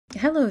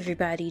Hello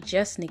everybody,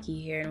 just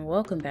Nikki here and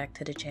welcome back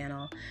to the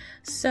channel.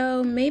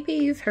 So maybe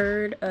you've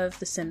heard of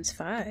The Sims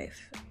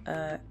 5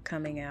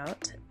 coming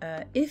out.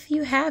 If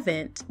you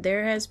haven't,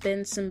 there has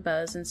been some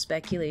buzz and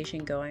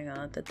speculation going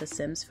on that The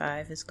Sims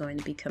 5 is going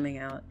to be coming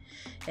out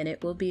and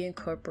it will be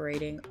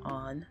incorporating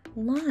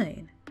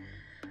online.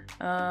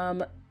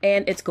 And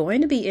it's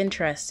going to be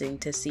interesting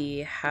to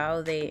see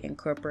how they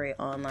incorporate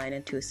online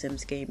into a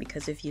Sims game,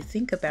 because if you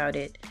think about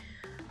it,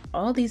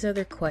 all these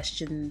other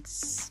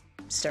questions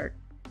start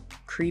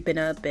creeping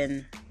up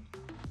and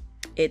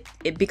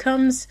it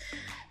becomes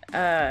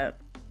kind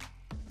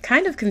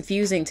of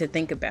confusing to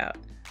think about.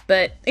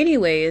 But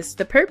anyways,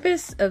 the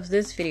purpose of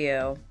this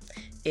video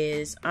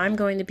is I'm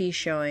going to be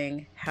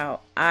showing how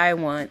I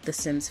want The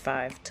Sims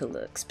 5 to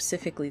look,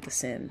 specifically The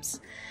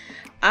Sims.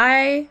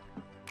 I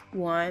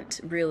want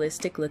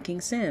realistic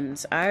looking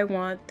Sims. I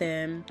want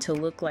them to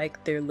look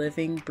like they're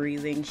living,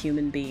 breathing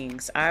human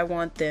beings. I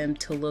want them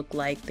to look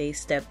like they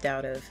stepped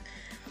out of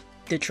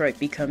Detroit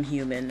Become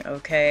Human,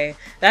 okay?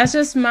 That's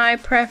just my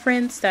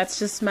preference. That's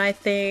just my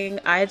thing.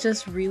 I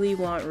just really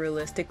want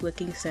realistic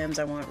looking Sims.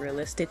 I want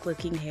realistic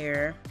looking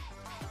hair.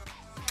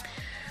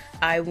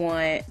 I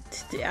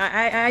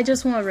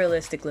just want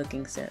realistic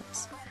looking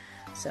Sims.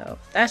 So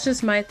that's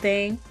just my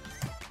thing.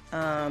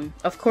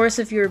 Of course,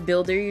 if you're a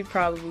builder, you'd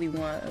probably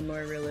want a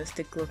more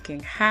realistic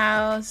looking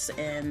house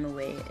and the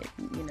way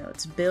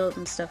it's built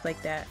and stuff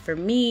like that. For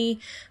me,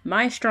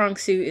 my strong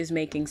suit is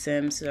making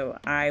Sims, so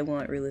I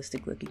want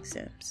realistic looking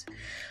Sims.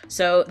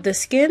 So the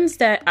skins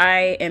that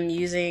I am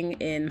using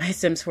in my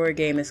Sims 4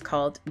 game is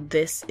called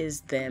This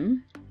Is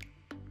Them.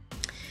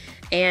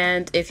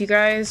 And if you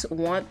guys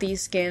want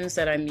these skins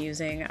that I'm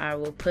using, I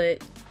will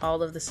put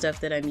all of the stuff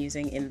that I'm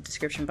using in the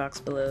description box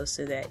below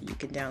so that you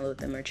can download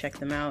them or check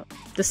them out.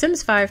 The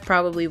Sims 5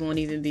 probably won't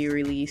even be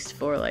released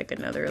for like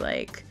another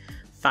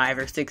 5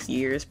 or 6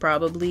 years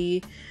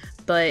probably.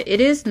 But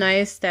it is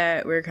nice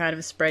that we're kind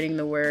of spreading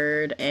the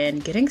word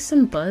and getting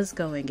some buzz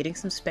going, getting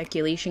some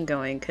speculation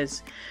going,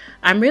 because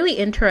I'm really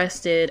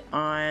interested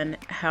on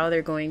how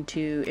they're going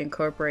to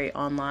incorporate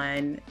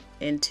online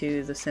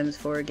into the Sims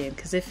 4 game.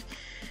 Because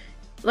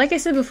like I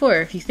said before,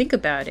 if you think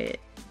about it,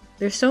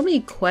 there's so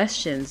many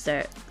questions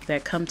that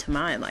come to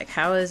mind. Like,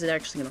 how is it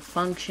actually going to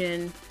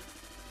function?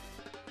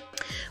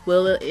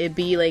 Will it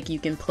be like you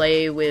can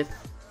play with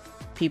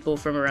people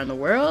from around the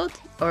world?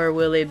 Or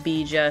will it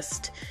be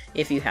just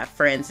if you have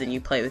friends and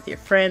you play with your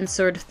friends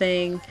sort of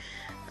thing?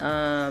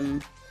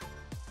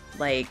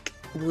 Like,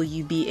 will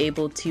you be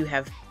able to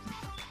have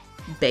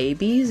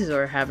babies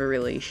or have a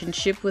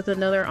relationship with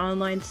another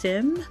online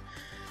sim?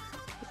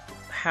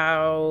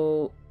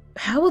 How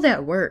will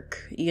that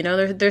work?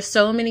 There's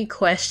so many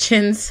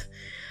questions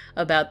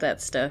about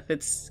that stuff.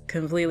 It's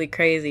completely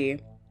crazy.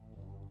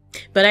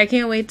 But I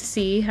can't wait to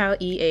see how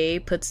EA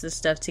puts this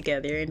stuff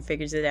together and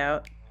figures it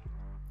out.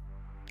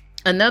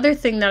 Another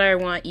thing that I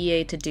want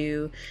EA to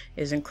do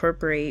is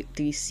incorporate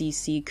these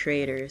CC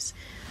creators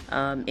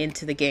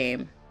into the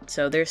game.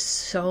 So there's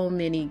so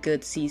many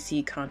good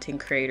CC content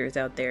creators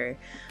out there,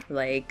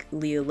 like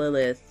Leah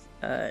Lilith,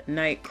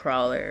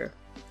 Nightcrawler,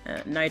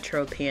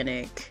 Nitro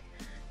Panic,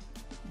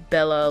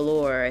 Bella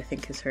Allure, I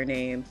think is her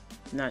name.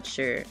 Not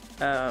sure.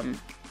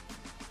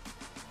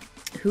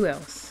 Who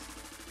else?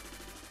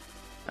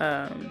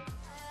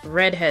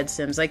 Redhead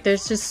Sims. Like,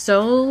 there's just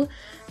so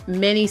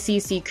many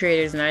CC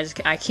creators, and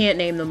I can't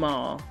name them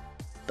all.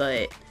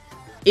 But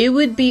it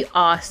would be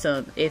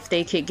awesome if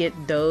they could get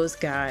those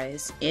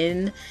guys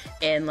in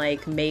and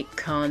make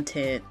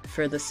content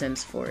for the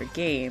Sims 4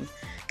 game.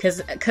 For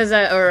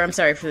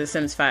the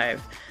Sims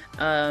 5.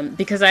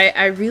 Because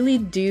I really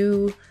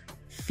do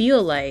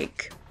feel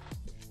like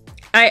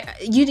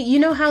you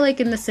know how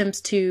in The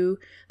Sims 2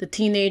 the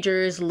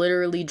teenagers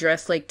literally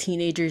dressed like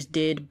teenagers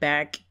did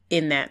back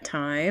in that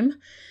time,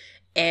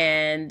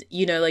 and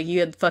you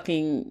had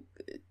fucking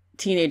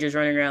teenagers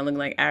running around looking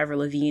like Avril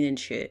Lavigne and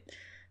shit.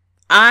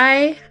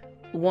 I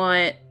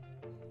want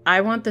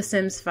the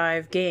Sims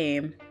 5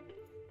 game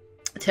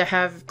to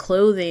have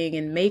clothing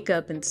and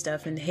makeup and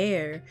stuff and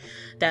hair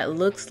that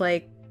looks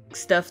like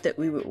stuff that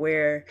we would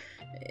wear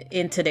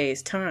in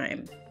today's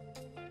time.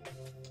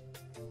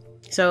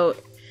 So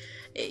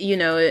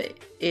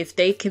if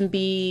they can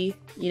be,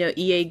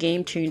 EA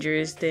game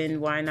changers,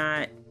 then why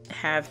not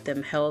have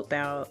them help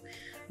out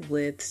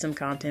with some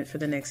content for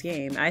the next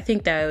game? I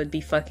think that would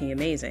be fucking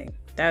amazing.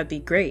 That would be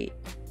great.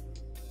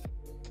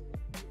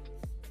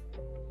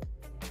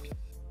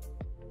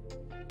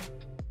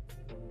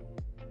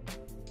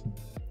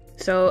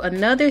 So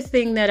another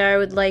thing that I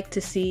would like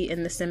to see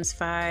in The Sims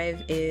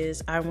 5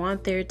 is I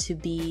want there to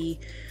be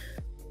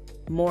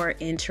more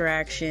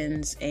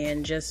interactions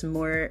and just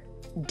more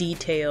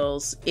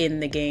details in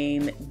the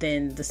game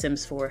than the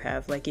Sims 4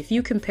 have. Like, if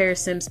you compare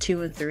Sims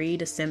 2 and 3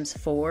 to Sims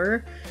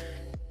 4,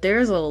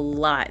 there's a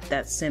lot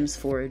that Sims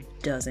 4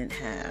 doesn't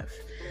have.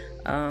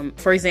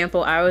 For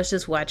example, I was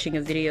just watching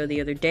a video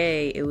the other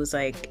day. It was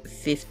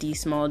 50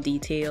 small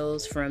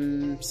details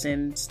from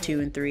Sims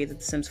 2 and 3 that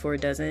the Sims 4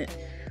 doesn't,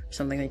 or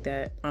something like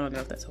that. I don't know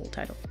if that's the whole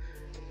title.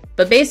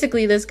 But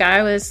basically this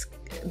guy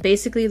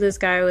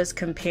was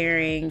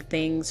comparing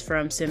things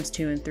from Sims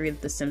 2 and 3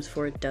 that the Sims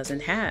 4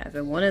 doesn't have.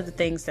 And one of the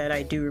things that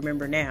I do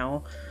remember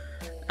now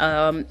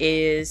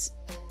is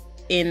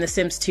in the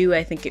Sims 2,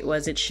 I think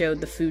it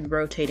showed the food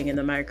rotating in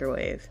the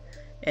microwave.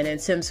 And in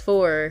Sims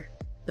 4,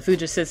 the food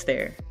just sits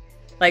there.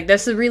 Like,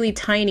 that's a really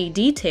tiny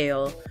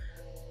detail,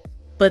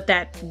 but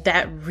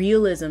that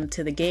realism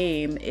to the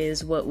game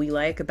is what we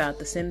like about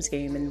the Sims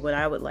game and what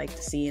I would like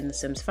to see in the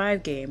Sims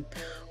 5 game.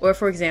 Or,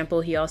 for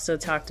example, he also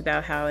talked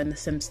about how in the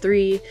Sims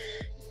 3,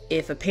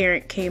 if a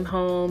parent came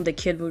home, the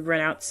kid would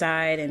run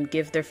outside and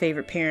give their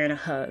favorite parent a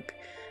hug.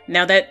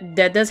 Now that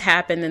does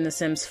happen in the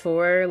Sims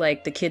 4,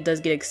 like the kid does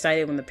get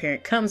excited when the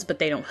parent comes, but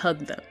they don't hug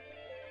them.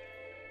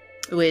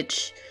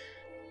 Which,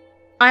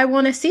 I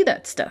want to see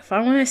that stuff.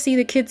 I want to see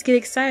the kids get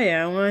excited.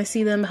 I want to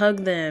see them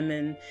hug them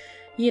and,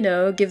 you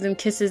know, give them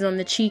kisses on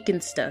the cheek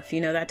and stuff. You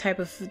know, that type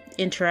of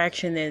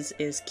interaction is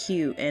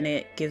cute and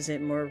it gives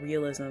it more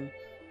realism.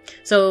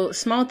 So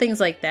small things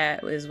like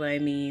that is what I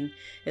mean,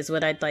 is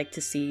what I'd like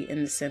to see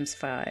in The Sims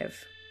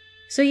 5.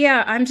 So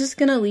yeah, I'm just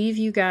gonna leave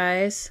you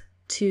guys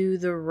to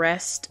the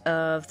rest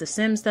of the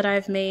Sims that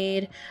I've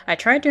made. I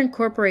tried to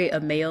incorporate a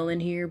male in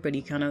here, but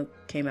he kind of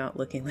came out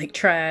looking like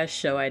trash,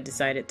 so I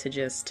decided to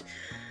just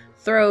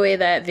throw away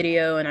that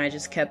video and I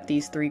just kept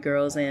these 3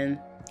 girls in.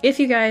 If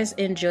you guys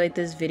enjoyed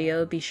this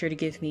video, be sure to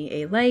give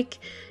me a like.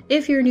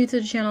 If you're new to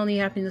the channel and you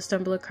happen to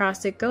stumble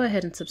across it, go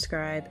ahead and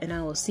subscribe, and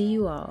I will see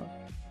you all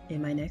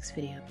in my next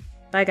video.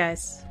 Bye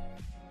guys.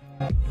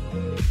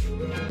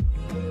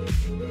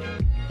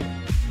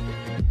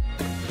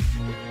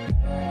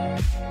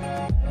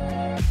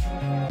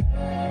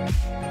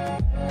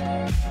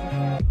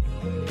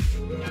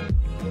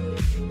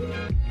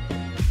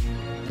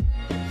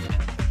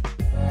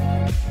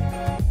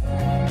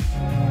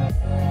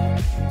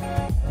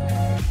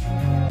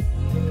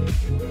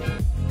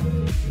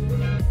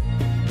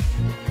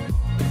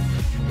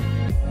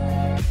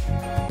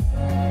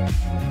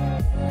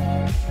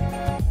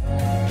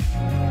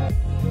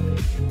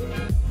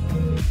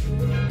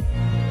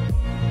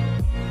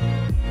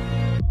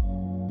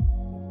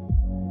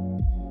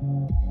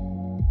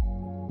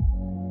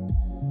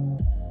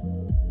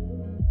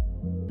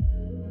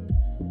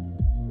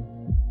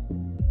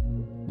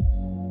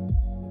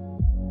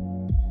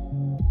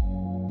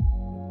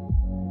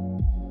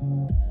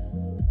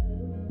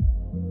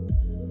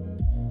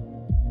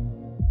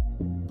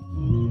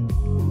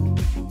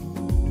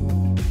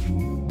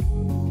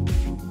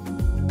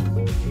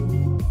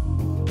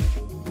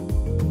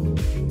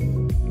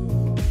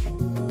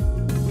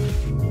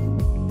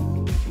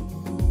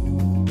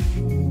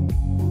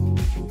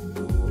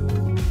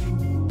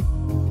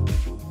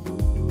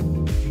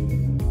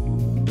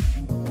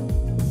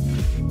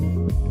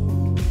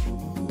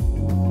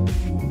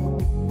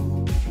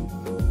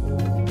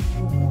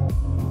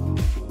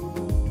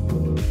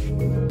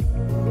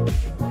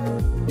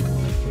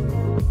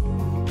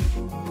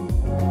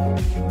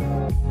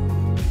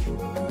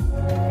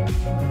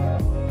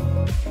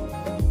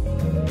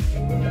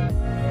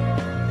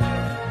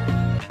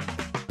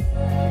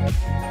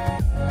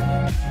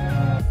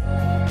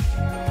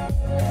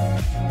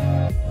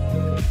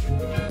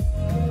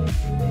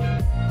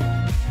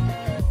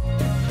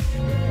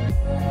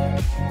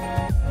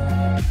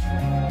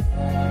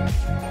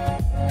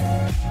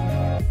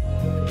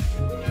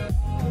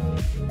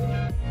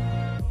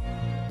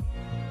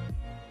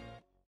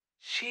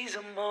 She's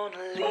a Mona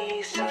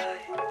Lisa.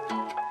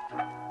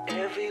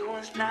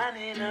 Everyone's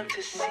lining up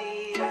to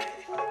see her.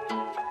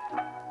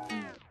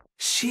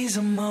 She's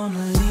a Mona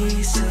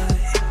Lisa.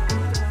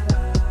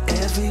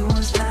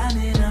 Everyone's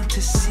lining up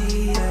to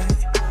see her.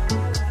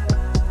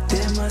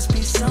 There must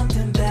be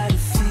something about her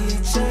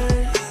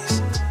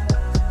features.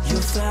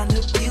 You'll find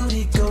her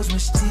beauty goes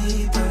much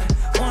deeper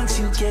once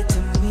you get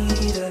to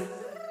meet her.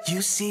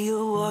 You see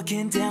her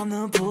walking down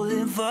the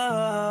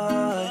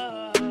boulevard.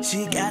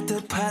 She got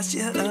the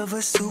posture of a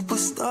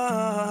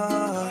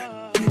superstar.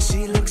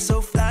 She looks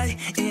so fly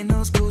in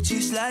those Gucci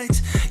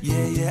slides.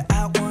 Yeah, yeah,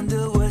 I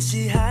wonder what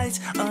she hides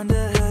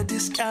under her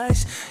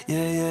disguise.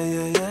 Yeah, yeah,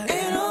 yeah, yeah.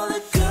 And all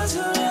the girls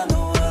around the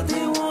world,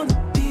 they wanna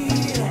be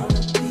her.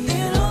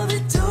 And all the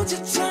dudes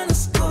are trying to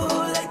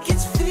score like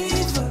it's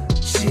fever.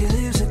 She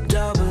lives a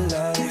double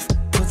life,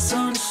 puts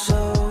on a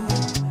show.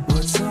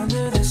 What's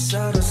under the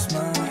subtle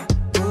smile,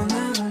 we'll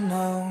never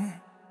know.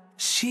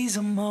 She's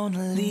a Mona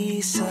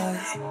Lisa.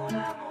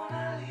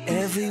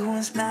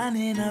 Everyone's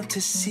lining up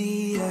to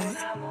see her.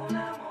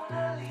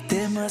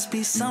 There must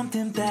be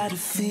something about her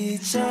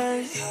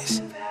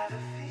features.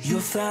 You'll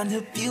find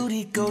her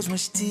beauty goes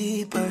much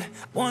deeper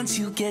once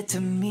you get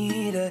to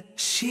meet her.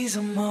 She's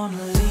a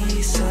Mona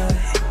Lisa.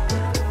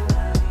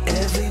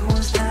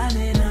 Everyone's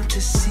lining up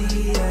to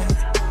see her.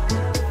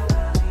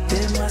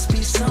 There must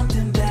be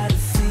something about her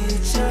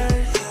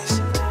features.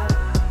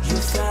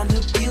 You'll find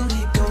her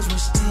beauty goes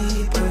much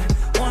deeper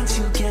once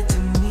you get to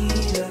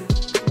meet her.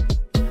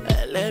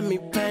 Let me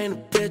paint a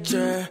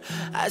picture.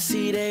 I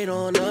see they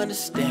don't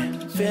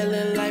understand.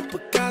 Feeling like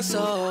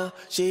Picasso.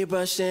 She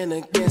brushing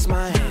against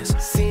my hands.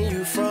 Seen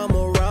you from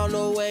around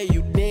the way.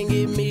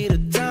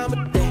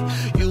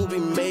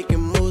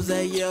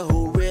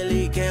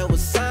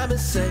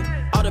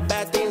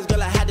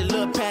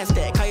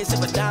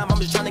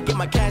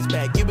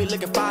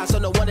 looking fine, so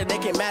no wonder they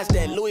can't match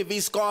that Louis V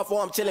scarf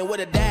or I'm chilling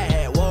with a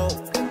dad. Whoa.